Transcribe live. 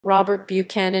Robert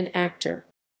Buchanan, actor.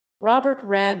 Robert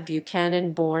 "Rab"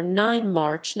 Buchanan, born 9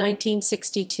 March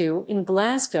 1962 in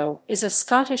Glasgow, is a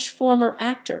Scottish former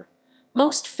actor,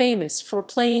 most famous for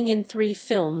playing in three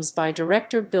films by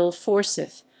director Bill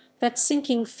Forsyth: That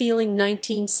Sinking Feeling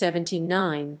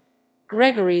 1979,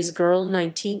 Gregory's Girl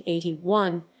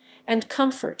 1981, and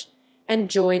Comfort and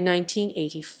Joy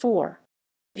 1984.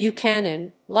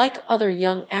 Buchanan, like other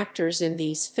young actors in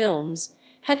these films,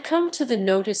 had come to the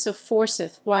notice of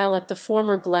Forsyth while at the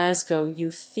former Glasgow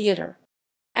Youth Theatre.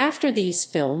 After these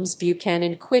films,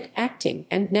 Buchanan quit acting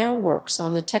and now works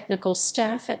on the technical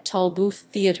staff at Tolbooth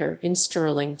Theatre in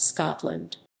Stirling,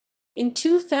 Scotland. In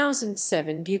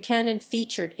 2007, Buchanan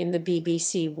featured in the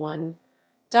BBC One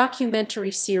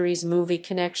documentary series Movie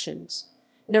Connections,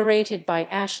 narrated by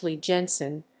Ashley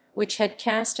Jensen, which had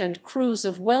cast and crews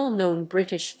of well-known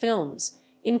British films,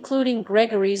 including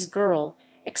Gregory's Girl,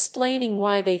 explaining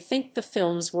why they think the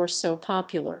films were so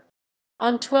popular.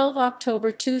 On 12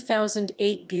 October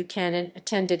 2008, Buchanan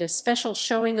attended a special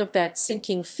showing of That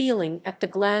Sinking Feeling at the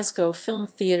Glasgow Film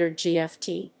Theatre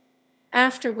GFT,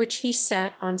 after which he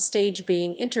sat on stage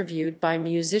being interviewed by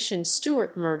musician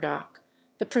Stuart Murdoch,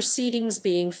 the proceedings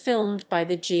being filmed by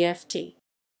the GFT.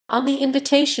 On the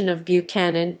invitation of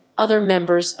Buchanan, other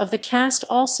members of the cast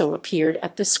also appeared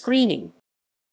at the screening.